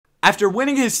After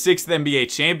winning his 6th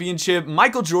NBA championship,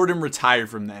 Michael Jordan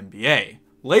retired from the NBA.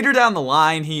 Later down the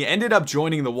line, he ended up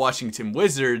joining the Washington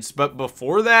Wizards, but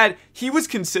before that, he was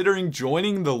considering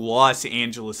joining the Los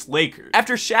Angeles Lakers.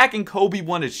 After Shaq and Kobe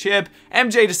won a chip,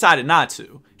 MJ decided not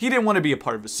to. He didn't want to be a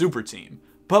part of a super team.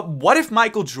 But what if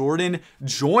Michael Jordan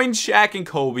joined Shaq and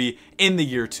Kobe in the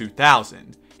year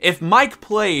 2000? If Mike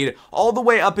played all the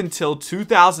way up until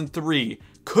 2003,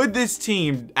 could this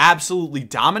team absolutely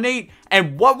dominate?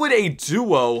 And what would a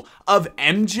duo of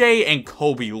MJ and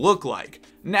Kobe look like?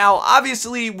 Now,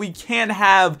 obviously, we can't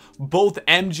have both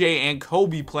MJ and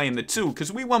Kobe playing the two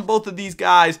because we want both of these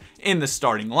guys in the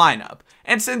starting lineup.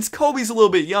 And since Kobe's a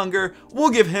little bit younger, we'll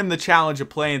give him the challenge of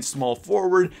playing small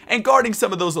forward and guarding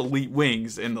some of those elite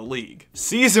wings in the league.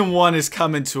 Season 1 is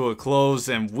coming to a close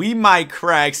and we might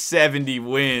crack 70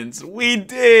 wins. We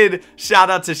did!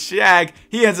 Shout out to Shaq.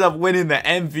 He ends up winning the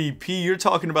MVP. You're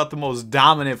talking about the most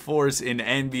dominant force in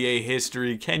NBA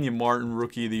history. Kenyon Martin,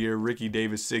 Rookie of the Year. Ricky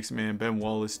Davis, 6th Man. Ben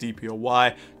Wallace,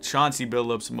 DPOY. Chauncey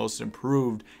Billups, Most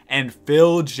Improved. And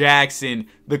Phil Jackson,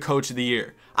 the Coach of the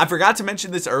Year. I forgot to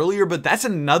mention this earlier, but that's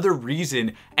another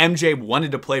reason MJ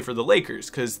wanted to play for the Lakers,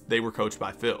 because they were coached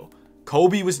by Phil.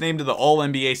 Kobe was named to the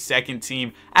All-NBA second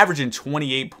team, averaging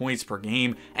 28 points per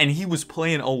game, and he was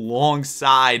playing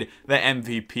alongside the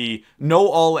MVP. No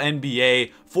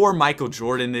All-NBA for Michael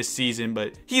Jordan this season,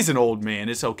 but he's an old man.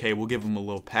 It's okay. We'll give him a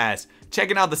little pass.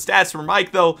 Checking out the stats for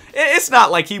Mike, though, it's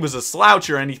not like he was a slouch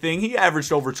or anything. He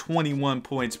averaged over 21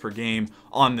 points per game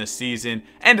on this season,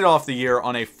 ended off the year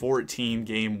on a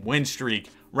 14-game win streak.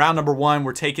 Round number 1,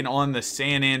 we're taking on the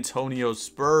San Antonio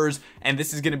Spurs, and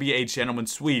this is going to be a gentleman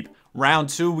sweep. Round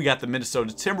 2, we got the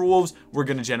Minnesota Timberwolves. We're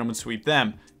going to gentleman sweep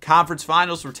them. Conference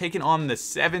Finals, we're taking on the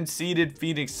 7th-seeded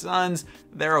Phoenix Suns.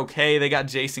 They're okay. They got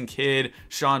Jason Kidd,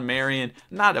 Shawn Marion.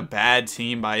 Not a bad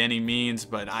team by any means,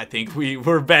 but I think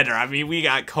we're better. I mean, we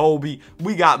got Kobe,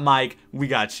 we got Mike, we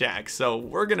got Shaq. So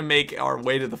we're going to make our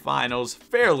way to the finals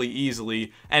fairly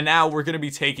easily. And now we're going to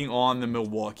be taking on the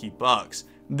Milwaukee Bucks.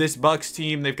 This Bucks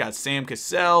team, they've got Sam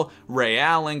Cassell, Ray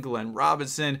Allen, Glenn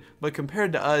Robinson, but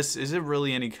compared to us, is it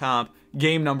really any comp?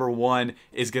 Game number 1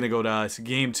 is going to go to us.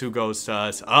 Game 2 goes to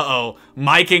us. Uh-oh.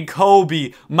 Mike and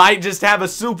Kobe might just have a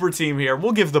super team here.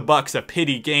 We'll give the Bucks a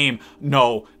pity game.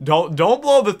 No, don't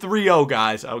blow the 3-0,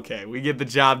 guys. Okay, we get the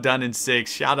job done in 6.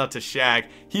 Shout out to Shaq.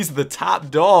 He's the top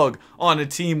dog on a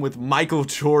team with Michael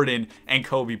Jordan and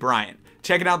Kobe Bryant.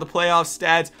 Checking out the playoff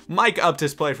stats, Mike upped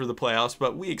his play for the playoffs,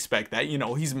 but we expect that. You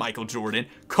know, he's Michael Jordan.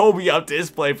 Kobe upped his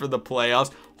play for the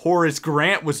playoffs. Horace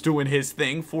Grant was doing his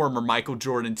thing, former Michael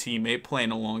Jordan teammate,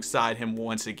 playing alongside him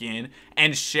once again.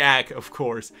 And Shaq, of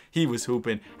course, he was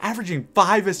hooping, averaging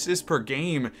 5 assists per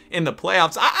game in the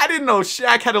playoffs. I didn't know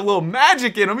Shaq had a little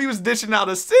magic in him. He was dishing out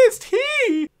assists.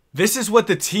 This is what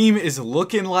the team is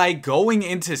looking like going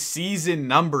into season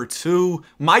number 2.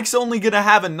 Mike's only going to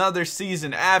have another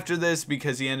season after this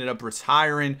because he ended up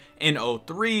retiring in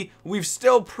 03. We've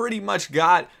still pretty much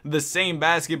got the same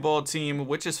basketball team,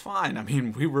 which is fine. I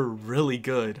mean, we were really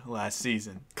good last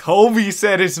season. Kobe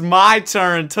said it's my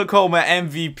turn. Took home an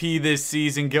MVP this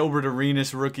season. Gilbert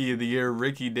Arenas, Rookie of the Year.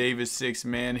 Ricky Davis, 6th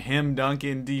Man. Him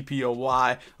Duncan,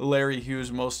 DPOY. Larry Hughes,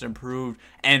 Most Improved.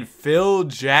 And Phil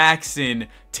Jackson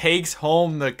takes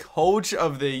home the Coach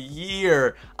of the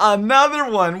Year. Another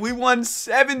one. We won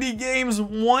 70 games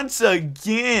once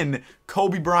again.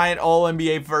 Kobe Bryant,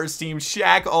 All-NBA First Team.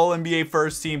 Shaq, All-NBA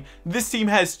First Team. This team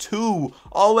has 2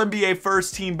 All-NBA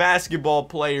First Team basketball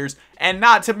players. And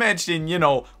not to mention, you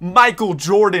know, Michael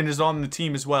Jordan is on the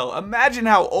team as well. Imagine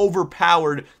how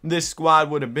overpowered this squad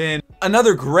would have been.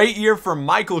 Another great year for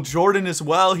Michael Jordan as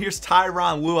well. Here's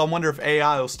Tyronn Lue. I wonder if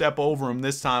AI will step over him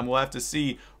this time. We'll have to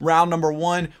see. Round number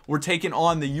 1, we're taking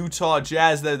on the Utah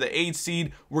Jazz. They're the 8th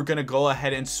seed. We're going to go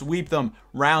ahead and sweep them.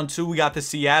 Round 2, we got the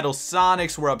Seattle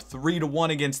Sonics. We're up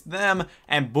 3-1 against them.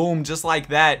 And boom, just like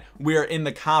that, we're in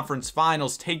the conference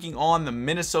finals taking on the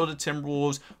Minnesota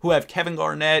Timberwolves, who have Kevin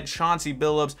Garnett, Chauncey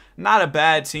Billups. Not a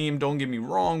bad team, don't get me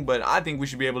wrong, but I think we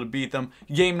should be able to beat them.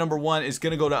 Game number 1 is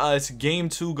going to go to us. Game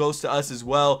 2 goes to us as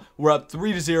well. We're up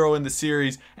 3-0 in the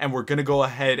series, and we're going to go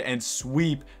ahead and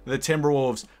sweep the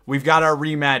Timberwolves. We've got our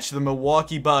rematch, the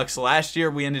Milwaukee Bucks. Last year,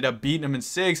 we ended up beating them in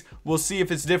 6. We'll see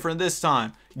if it's different this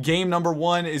time. Game number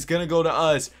 1 is going to go to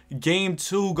us. Game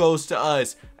 2 goes to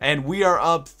us. And we are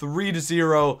up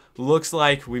 3-0. Looks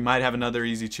like we might have another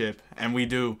easy chip. And we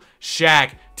do.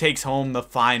 Shaq takes home the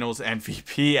finals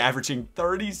MVP, averaging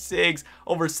 36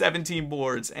 over 17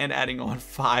 boards and adding on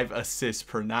 5 assists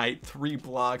per night, 3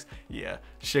 blocks. Yeah,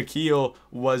 Shaquille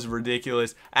was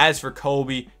ridiculous. As for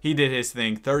Kobe, he did his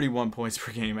thing, 31 points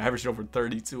per game, averaged over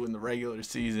 32 in the regular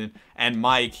season. And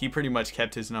Mike, he pretty much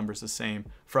kept his numbers the same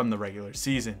from the regular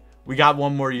season. We got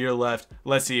one more year left.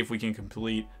 Let's see if we can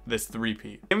complete this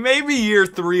three-peat. And maybe year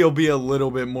 3 will be a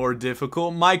little bit more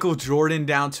difficult. Michael Jordan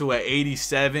down to a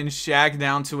 87, Shaq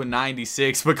down to a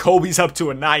 96, but Kobe's up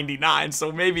to a 99,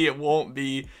 so maybe it won't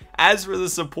be. As for the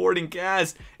supporting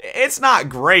cast, it's not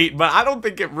great, but I don't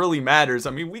think it really matters. I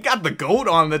mean, we got the GOAT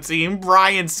on the team,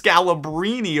 Brian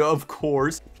Scalabrine, of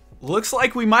course. Looks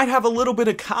like we might have a little bit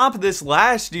of comp this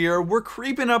last year. We're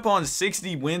creeping up on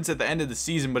 60 wins at the end of the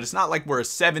season, but it's not like we're a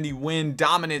 70-win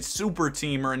dominant super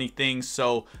team or anything,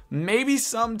 so maybe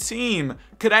some team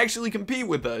could actually compete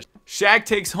with us. Shaq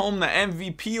takes home the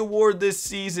MVP award this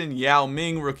season. Yao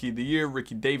Ming, Rookie of the Year.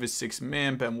 Ricky Davis, 6th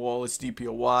Man. Ben Wallace,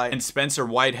 DPOY. And Spencer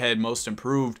Whitehead, Most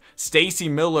Improved. Stacey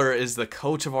Miller is the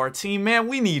coach of our team. Man,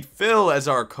 we need Phil as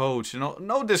our coach.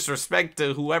 No disrespect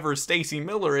to whoever Stacey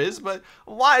Miller is, but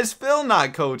why is Phil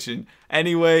not coaching?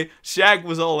 Anyway, Shaq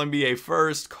was All-NBA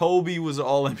first, Kobe was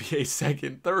All-NBA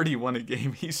second, 31 a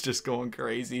game, he's just going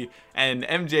crazy, and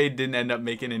MJ didn't end up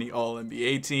making any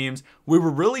All-NBA teams. We were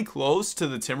really close to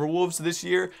the Timberwolves this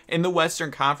year. In the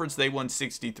Western Conference, they won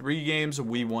 63 games,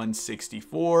 we won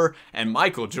 64, and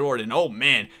Michael Jordan, oh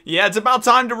man, yeah, it's about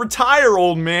time to retire,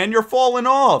 old man, you're falling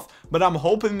off. But I'm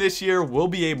hoping this year will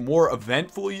be a more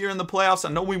eventful year in the playoffs.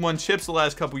 I know we won chips the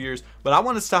last couple years, but I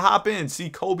want us to hop in and see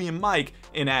Kobe and Mike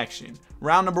in action.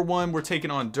 Round number 1, we're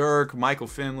taking on Dirk, Michael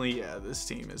Finley. Yeah, this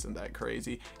team isn't that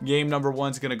crazy. Game number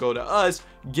 1 is going to go to us.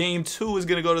 Game 2 is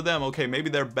going to go to them. Okay, maybe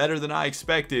they're better than I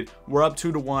expected. We're up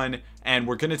 2-1, and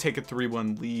we're going to take a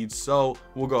 3-1 lead, so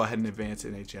we'll go ahead and advance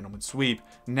in a gentleman's sweep.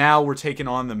 Now we're taking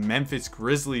on the Memphis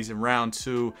Grizzlies in round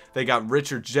 2. They got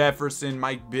Richard Jefferson,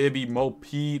 Mike Bibby, Mo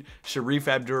Pete, Sharif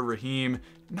Abdur-Rahim.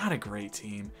 Not a great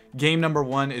team. Game number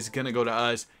 1 is going to go to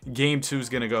us. Game 2 is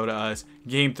going to go to us.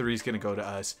 Game 3 is going to go to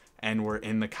us. And we're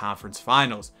in the conference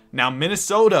finals. Now,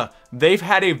 Minnesota, they've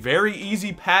had a very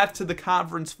easy path to the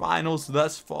conference finals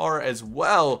thus far as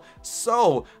well.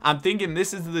 So, I'm thinking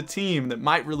this is the team that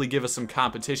might really give us some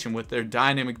competition with their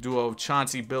dynamic duo of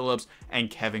Chauncey Billups and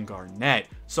Kevin Garnett.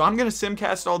 So, I'm going to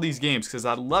simcast all these games because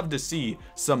I'd love to see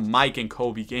some Mike and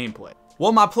Kobe gameplay.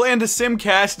 Well, my plan to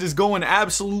simcast is going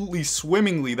absolutely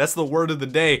swimmingly. That's the word of the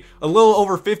day. A little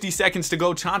over 50 seconds to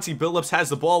go. Chauncey Billups has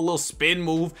the ball, a little spin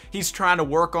move. He's trying to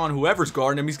work on whoever's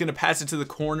guarding him. He's going to pass it to the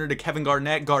corner to Kevin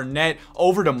Garnett. Garnett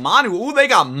over to Manu. Ooh, they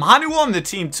got Manu on the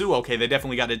team too. Okay, they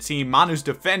definitely got a team. Manu's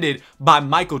defended by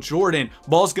Michael Jordan.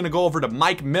 Ball's going to go over to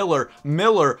Mike Miller.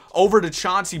 Miller over to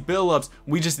Chauncey Billups.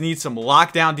 We just need some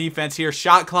lockdown defense here.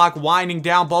 Shot clock winding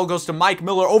down. Ball goes to Mike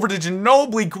Miller over to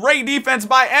Ginobili. Great defense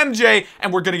by MJ.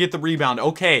 And we're going to get the rebound.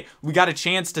 Okay, we got a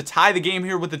chance to tie the game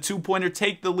here with a 2-pointer,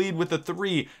 take the lead with a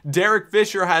 3. Derek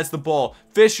Fisher has the ball.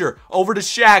 Fisher over to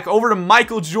Shaq, over to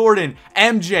Michael Jordan.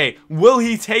 MJ, will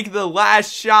he take the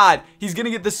last shot? He's going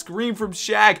to get the screen from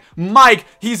Shaq. Mike,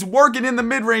 he's working in the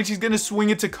mid-range. He's going to swing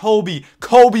it to Kobe.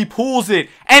 Kobe pulls it,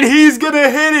 and he's going to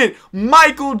hit it.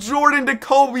 Michael Jordan to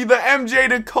Kobe, the MJ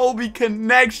to Kobe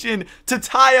connection to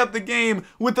tie up the game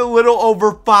with a little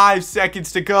over 5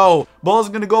 seconds to go. Ball's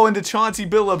going to go into Chauncey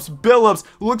Billups. Billups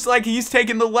looks like he's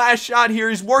taking the last shot here.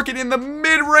 He's working in the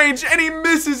mid-range, and he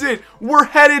misses it. We're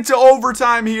headed to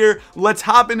overtime here. Let's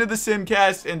hop into the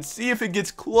simcast and see if it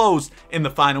gets close in the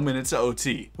final minutes of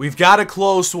OT. We've got a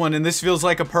close one, and this feels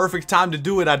like a perfect time to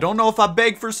do it. I don't know if I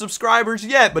beg for subscribers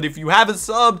yet, but if you haven't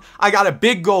subbed, I got a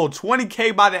big goal,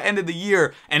 20K by the end of the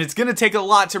year, and it's going to take a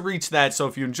lot to reach that. So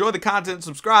if you enjoy the content,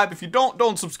 subscribe. If you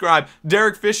don't subscribe.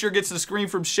 Derek Fisher gets the screen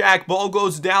from Shaq. Ball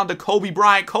goes down to Kobe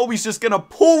Bryant. Kobe's just going to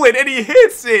pull it, and he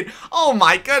hits it. Oh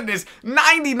my goodness.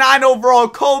 99 overall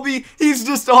Kobe. He's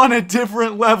just on a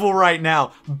different level right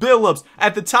now. Billups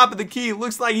at the top of the key.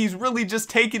 Looks like he's really just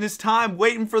taking his time,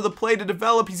 waiting for the play to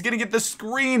develop. He's going to get the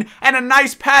screen and a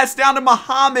nice pass down to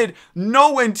Muhammad.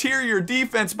 No interior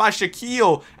defense by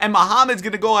Shaquille, and Muhammad's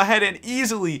going to go ahead and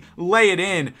easily lay it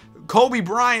in. Kobe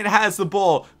Bryant has the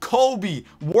ball. Kobe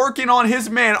working on his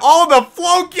man. Oh, the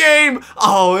float game.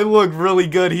 Oh, it looked really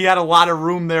good. He had a lot of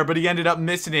room there, but he ended up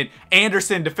missing it.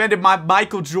 Anderson defended by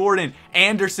Michael Jordan.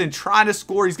 Anderson trying to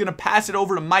score. He's going to pass it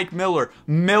over to Mike Miller.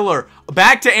 Miller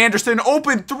back to Anderson.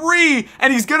 Open 3,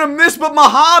 and he's going to miss, but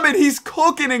Muhammad, he's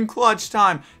cooking in clutch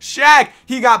time. Shaq,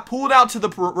 he got pulled out to the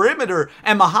perimeter,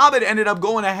 and Muhammad ended up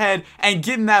going ahead and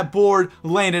getting that board,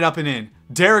 laying it up and in.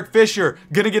 Derek Fisher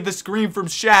gonna get the screen from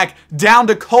Shaq down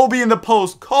to Kobe in the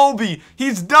post. Kobe,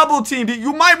 he's double teamed.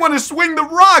 You might want to swing the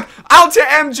rock out to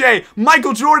MJ.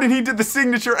 Michael Jordan, he did the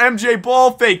signature MJ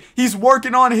ball fake. He's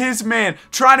working on his man,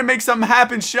 trying to make something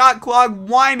happen. Shot clock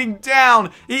winding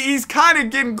down. He's kind of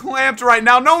getting clamped right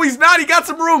now. No, he's not. He got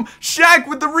some room. Shaq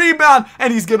with the rebound,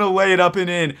 and he's gonna lay it up and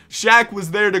in. Shaq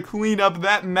was there to clean up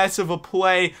that mess of a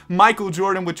play. Michael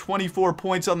Jordan with 24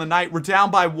 points on the night. We're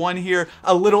down by 1 here,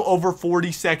 a little over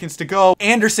 40 seconds to go.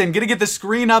 Anderson gonna get the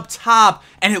screen up top,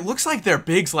 and it looks like their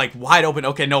big's like wide open.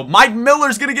 Okay, no, Mike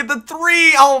Miller's gonna get the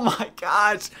 3. Oh my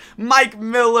gosh, Mike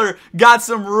Miller got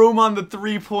some room on the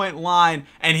 3-point line,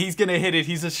 and he's gonna hit it.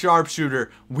 He's a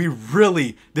sharpshooter. We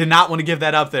really did not want to give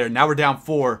that up there. Now we're down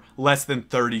 4, less than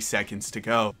 30 seconds to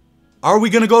go. Are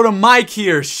we going to go to Mike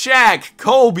here? Shaq,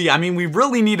 Kobe. I mean, we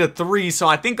really need a 3, so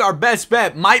I think our best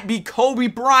bet might be Kobe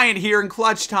Bryant here in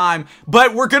clutch time.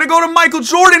 But we're going to go to Michael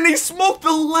Jordan. He smoked the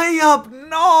layup.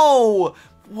 No.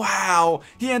 Wow.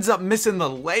 He ends up missing the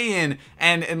lay-in.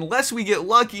 And unless we get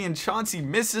lucky and Chauncey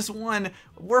misses one,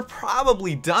 we're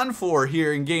probably done for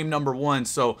here in game number 1.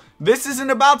 So this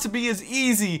isn't about to be as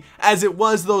easy as it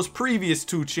was those previous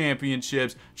 2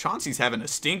 championships. Chauncey's having a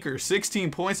stinker,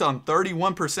 16 points on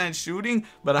 31% shooting.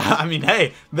 But I mean,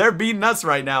 hey, they're beating us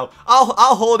right now.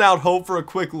 I'll hold out hope for a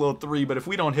quick little 3, but if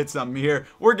we don't hit something here,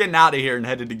 we're getting out of here and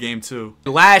headed to game 2.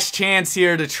 Last chance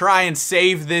here to try and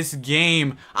save this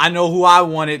game. I know who I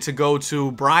want it to go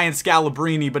to, Brian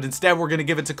Scalabrine, but instead we're going to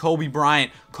give it to Kobe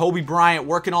Bryant. Kobe Bryant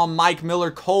working on Mike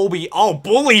Miller. Kobe, oh,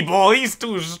 bully ball, he's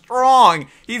too strong.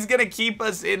 He's gonna keep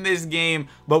us in this game,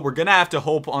 but we're gonna have to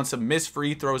hope on some missed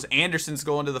free throws. Anderson's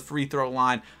going to the free throw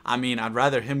line. I mean, I'd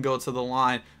rather him go to the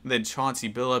line than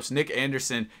Chauncey Billups. Nick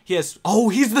Anderson, he's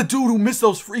the dude who missed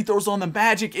those free throws on the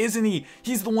Magic, isn't he?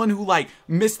 He's the one who, like,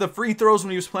 missed the free throws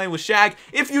when he was playing with Shaq.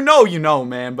 If you know, you know,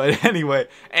 man. But anyway,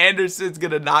 Anderson's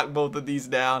gonna knock both of these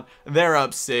down. They're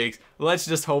up 6. Let's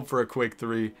just hope for a quick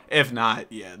 3. If not,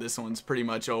 yeah, this one's pretty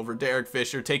much over. Derek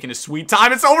Fisher taking a sweet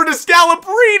time. It's over to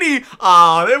Scalabrine.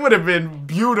 Oh, it would have been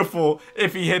beautiful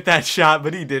if he hit that shot,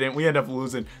 but he didn't. We end up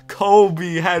losing.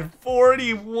 Kobe had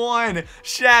 41.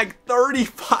 Shaq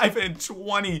 35 and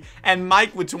 20. And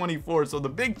Mike with 24. So the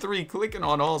big 3 clicking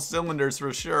on all cylinders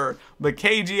for sure. But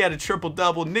KG had a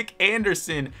triple-double. Nick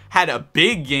Anderson had a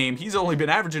big game. He's only been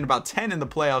averaging about 10 in the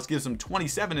playoffs. Gives him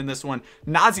 27 in this one.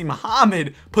 Nazi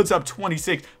Muhammad puts up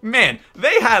 26. Man,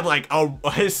 they had like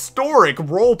a historic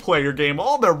role player game.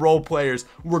 All their role players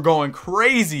were going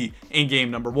crazy in game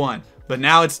number 1. But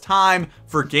now it's time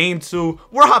for game 2.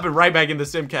 We're hopping right back into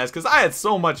Simcast because I had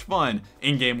so much fun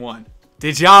in game 1.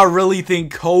 Did y'all really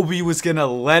think Kobe was gonna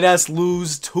let us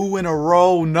lose 2 in a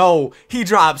row? No, he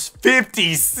drops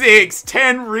 56,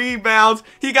 10 rebounds.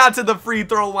 He got to the free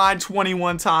throw line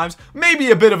 21 times.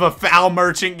 Maybe a bit of a foul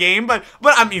merchant game, but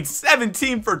I mean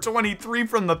 17 for 23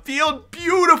 from the field.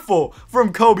 Beautiful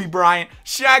from Kobe Bryant.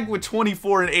 Shaq with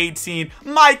 24 and 18.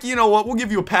 Mike, you know what? We'll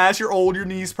give you a pass. You're old, your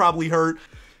knees probably hurt.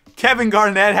 Kevin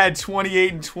Garnett had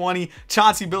 28 and 20.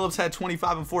 Chauncey Billups had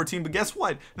 25 and 14. But guess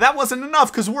what? That wasn't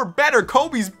enough because we're better.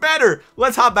 Kobe's better.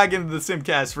 Let's hop back into the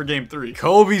Simcast for game 3.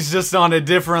 Kobe's just on a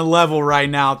different level right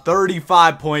now.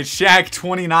 35 points. Shaq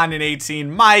 29 and 18.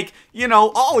 Mike, you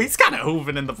know, oh, he's kind of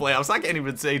hooving in the playoffs. I can't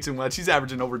even say too much. He's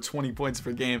averaging over 20 points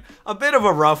per game. A bit of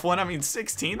a rough one. I mean,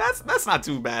 16. That's not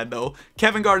too bad though.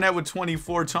 Kevin Garnett with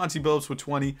 24. Chauncey Billups with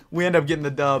 20. We end up getting the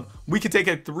dub. We could take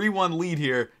a 3-1 lead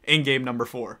here in game number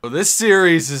 4. So this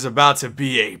series is about to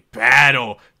be a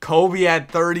battle. Kobe had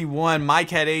 31,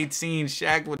 Mike had 18,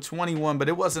 Shaq with 21, but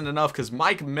it wasn't enough because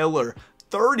Mike Miller,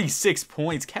 36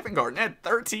 points, Kevin Garnett,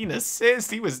 13 assists.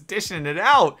 He was dishing it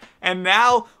out. And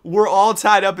now we're all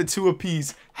tied up at 2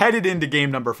 apiece, headed into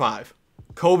game number 5.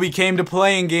 Kobe came to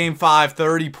play in game 5,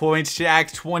 30 points,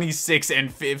 Shaq 26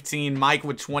 and 15, Mike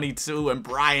with 22, and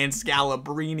Brian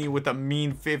Scalabrine with a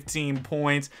mean 15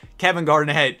 points. Kevin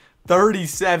Garnett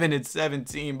 37 and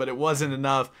 17, but it wasn't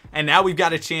enough. And now we've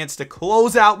got a chance to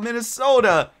close out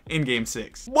Minnesota in game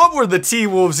 6. What were the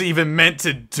T-Wolves even meant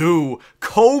to do?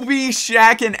 Kobe,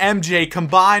 Shaq, and MJ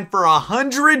combined for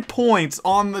 100 points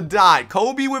on the dot.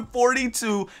 Kobe with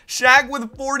 42, Shaq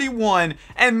with 41,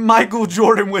 and Michael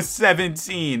Jordan with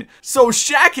 17. So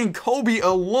Shaq and Kobe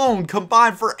alone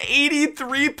combined for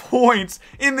 83 points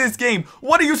in this game.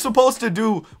 What are you supposed to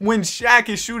do when Shaq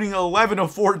is shooting 11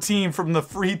 of 14 from the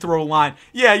free throw line?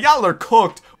 Yeah, y'all are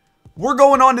cooked. We're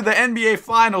going on to the NBA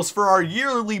Finals for our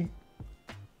yearly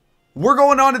We're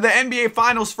going on to the NBA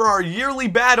Finals for our yearly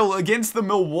battle against the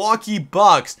Milwaukee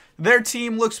Bucks. Their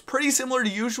team looks pretty similar to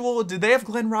usual. Did they have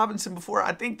Glenn Robinson before?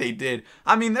 I think they did.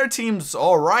 I mean, their team's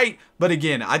alright, but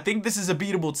again, I think this is a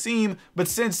beatable team. But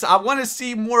since I want to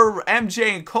see more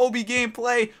MJ and Kobe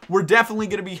gameplay, we're definitely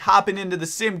going to be hopping into the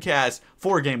Simcast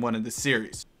for Game 1 of the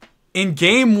series. In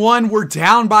Game 1, we're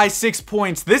down by 6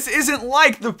 points. This isn't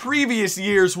like the previous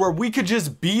years where we could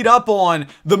just beat up on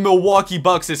the Milwaukee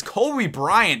Bucks as Kobe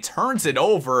Bryant turns it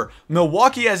over.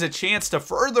 Milwaukee has a chance to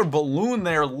further balloon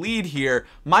their lead here.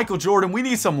 Michael Jordan, we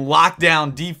need some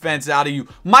lockdown defense out of you.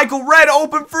 Michael Redd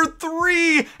open for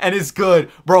 3 and it's good.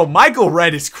 Bro, Michael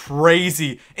Redd is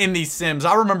crazy in these sims.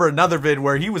 I remember another vid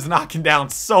where he was knocking down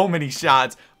so many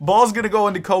shots. Ball's going to go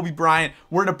into Kobe Bryant.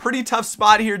 We're in a pretty tough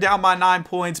spot here, down by 9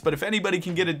 points, but if anybody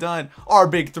can get it done, our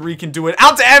big 3 can do it.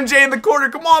 Out to MJ in the corner.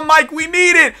 Come on, Mike. We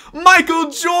need it. Michael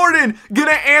Jordan going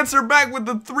to answer back with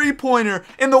the 3-pointer.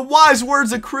 In the wise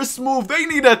words of Chris Smoove, they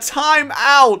need a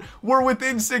timeout. We're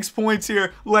within 6 points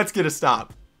here. Let's get a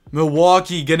stop.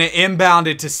 Milwaukee gonna inbound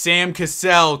it to Sam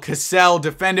Cassell. Cassell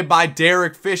defended by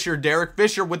Derek Fisher. Derek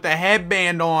Fisher with the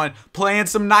headband on, playing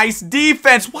some nice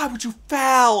defense. Why would you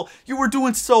foul? You were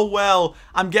doing so well.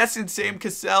 I'm guessing Sam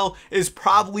Cassell is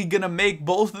probably gonna make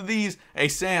both of these. Hey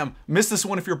Sam, miss this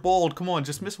one if you're bold. Come on,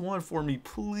 just miss one for me,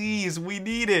 please. We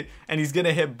need it. And he's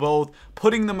gonna hit both,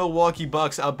 putting the Milwaukee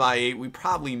Bucks up by 8. We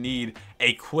probably need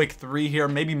a quick 3 here.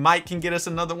 Maybe Mike can get us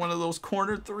another one of those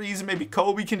corner 3s. Maybe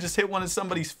Kobe can just hit one in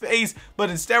somebody's face. But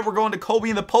instead, we're going to Kobe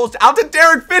in the post. Out to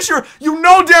Derek Fisher. You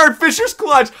know Derek Fisher's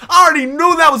clutch. I already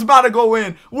knew that was about to go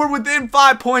in. We're within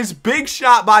 5 points. Big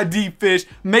shot by D-Fish,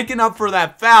 making up for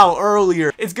that foul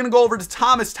earlier. It's going to go over to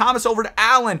Thomas. Thomas over to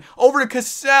Allen. Over to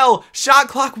Cassell. Shot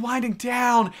clock winding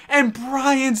down. And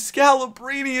Brian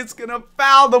Scalabrine is going to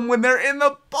foul them when they're in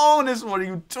the bonus. What are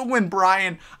you doing,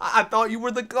 Brian? I thought you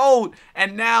were the GOAT.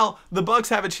 And now the Bucks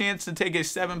have a chance to take a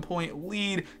 7-point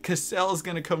lead. Cassell's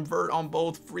going to convert on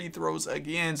both free throws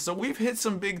again. So we've hit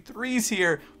some big 3s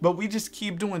here, but we just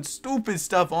keep doing stupid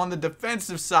stuff on the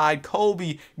defensive side.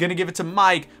 Kobe going to give it to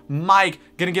Mike. Mike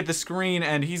going to get the screen,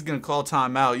 and he's going to call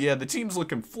timeout. Yeah, the team's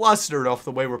looking flustered off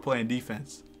the way we're playing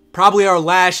defense. Probably our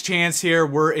last chance here.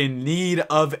 We're in need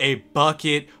of a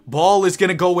bucket. Ball is going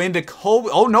to go into Kobe.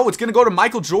 Oh, no, it's going to go to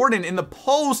Michael Jordan in the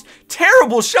post.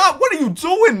 Terrible shot. What are you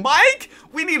doing, Mike?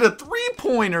 We need a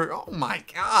 3-pointer. Oh, my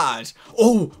gosh.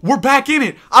 Oh, we're back in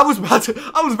it. I was about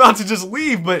to just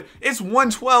leave, but it's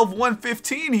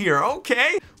 112-115 here.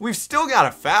 Okay. We've still got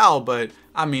a foul, but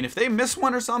I mean, if they miss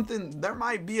one or something, there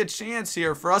might be a chance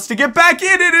here for us to get back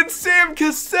in it. It's Sam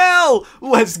Cassell.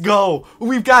 Let's go.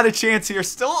 We've got a chance here.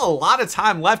 Still a lot of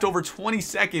time left, over 20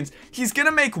 seconds. He's going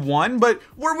to make one, but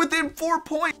we're within 4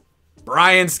 points.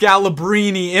 Brian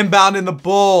Scalabrine inbounding the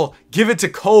ball. Give it to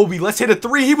Kobe. Let's hit a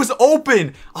 3. He was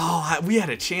open. Oh, we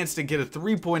had a chance to get a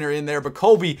 3-pointer in there, but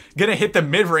Kobe gonna hit the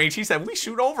mid-range. He said, we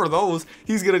shoot over those.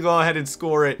 He's gonna go ahead and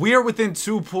score it. We are within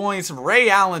 2 points. Ray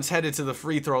Allen's headed to the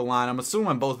free throw line. I'm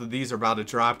assuming both of these are about to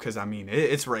drop because, I mean,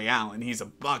 it's Ray Allen. He's a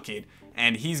bucket,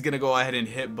 and he's gonna go ahead and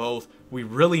hit both. We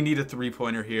really need a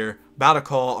 3-pointer here. About to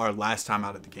call our last time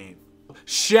out of the game.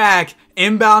 Shaq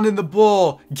inbounding the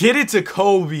ball. Get it to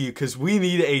Kobe because we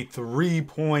need a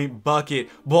 3-point bucket.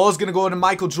 Ball's going to go to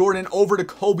Michael Jordan, over to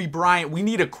Kobe Bryant. We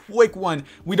need a quick one.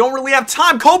 We don't really have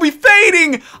time. Kobe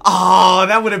fading. Oh,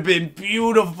 that would have been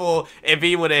beautiful if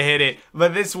he would have hit it.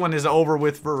 But this one is over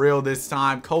with for real this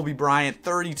time. Kobe Bryant,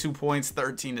 32 points,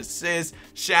 13 assists.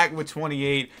 Shaq with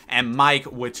 28 and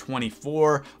Mike with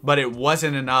 24. But it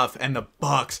wasn't enough, and the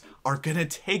Bucks are going to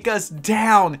take us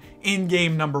down in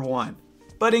game number 1.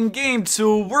 But in game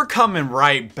 2, we're coming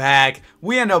right back.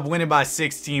 We end up winning by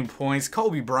 16 points.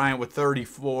 Kobe Bryant with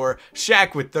 34,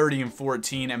 Shaq with 30 and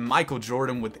 14, and Michael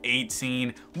Jordan with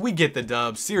 18. We get the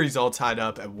dub. Series all tied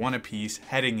up at 1 apiece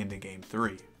heading into game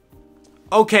 3.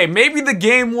 Okay, maybe the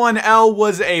game 1 L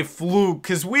was a fluke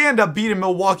because we end up beating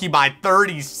Milwaukee by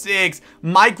 36.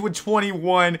 Mike with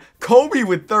 21, Kobe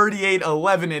with 38,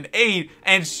 11, and 8,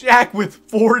 and Shaq with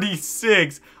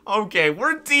 46. Okay,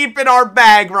 we're deep in our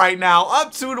bag right now,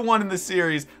 up 2-1 in the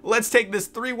series. Let's take this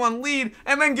 3-1 lead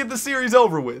and then get the series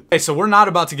over with. Okay, so we're not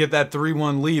about to get that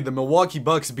 3-1 lead. The Milwaukee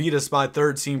Bucks beat us by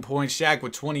 13 points. Shaq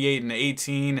with 28 and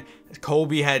 18.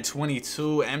 Kobe had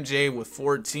 22, MJ with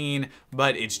 14,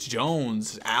 but it's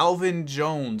Jones, Alvin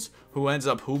Jones, who ends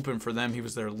up hooping for them. He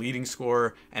was their leading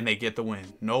scorer, and they get the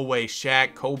win. No way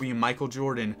Shaq, Kobe, and Michael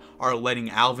Jordan are letting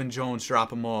Alvin Jones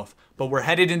drop him off. But we're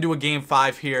headed into a game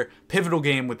 5 here, pivotal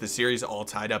game with the series all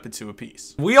tied up at 2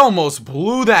 apiece. We almost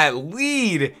blew that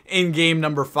lead in game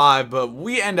number 5, but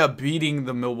we end up beating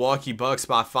the Milwaukee Bucks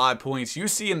by 5 points. You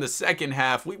see in the second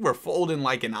half, we were folding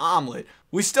like an omelet.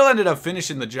 We still ended up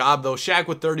finishing the job though. Shaq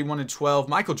with 31 and 12,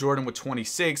 Michael Jordan with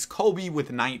 26, Kobe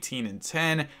with 19 and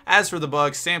 10. As for the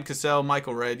Bucks, Sam Cassell,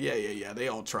 Michael Redd, yeah, they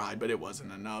all tried, but it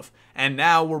wasn't enough. And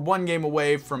now we're 1 game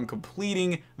away from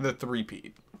completing the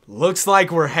three-peat. Looks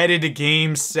like we're headed to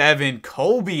game 7.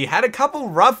 Kobe had a couple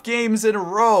rough games in a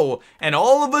row, and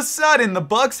all of a sudden the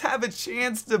Bucks have a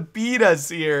chance to beat us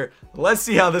here. Let's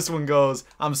see how this one goes.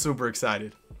 I'm super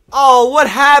excited. Oh, what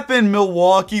happened,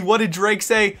 Milwaukee? What did Drake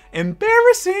say?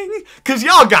 Embarrassing? Because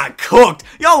y'all got cooked.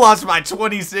 Y'all lost by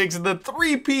 26. The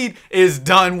three-peat is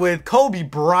done with. Kobe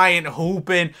Bryant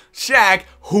hooping. Shaq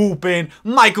hooping.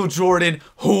 Michael Jordan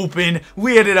hooping.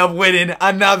 We ended up winning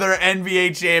another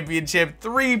NBA championship.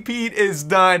 Three-peat is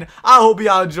done. I hope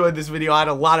y'all enjoyed this video. I had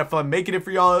a lot of fun making it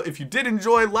for y'all. If you did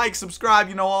enjoy, like, subscribe,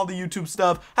 you know, all the YouTube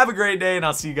stuff. Have a great day, and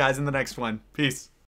I'll see you guys in the next one. Peace.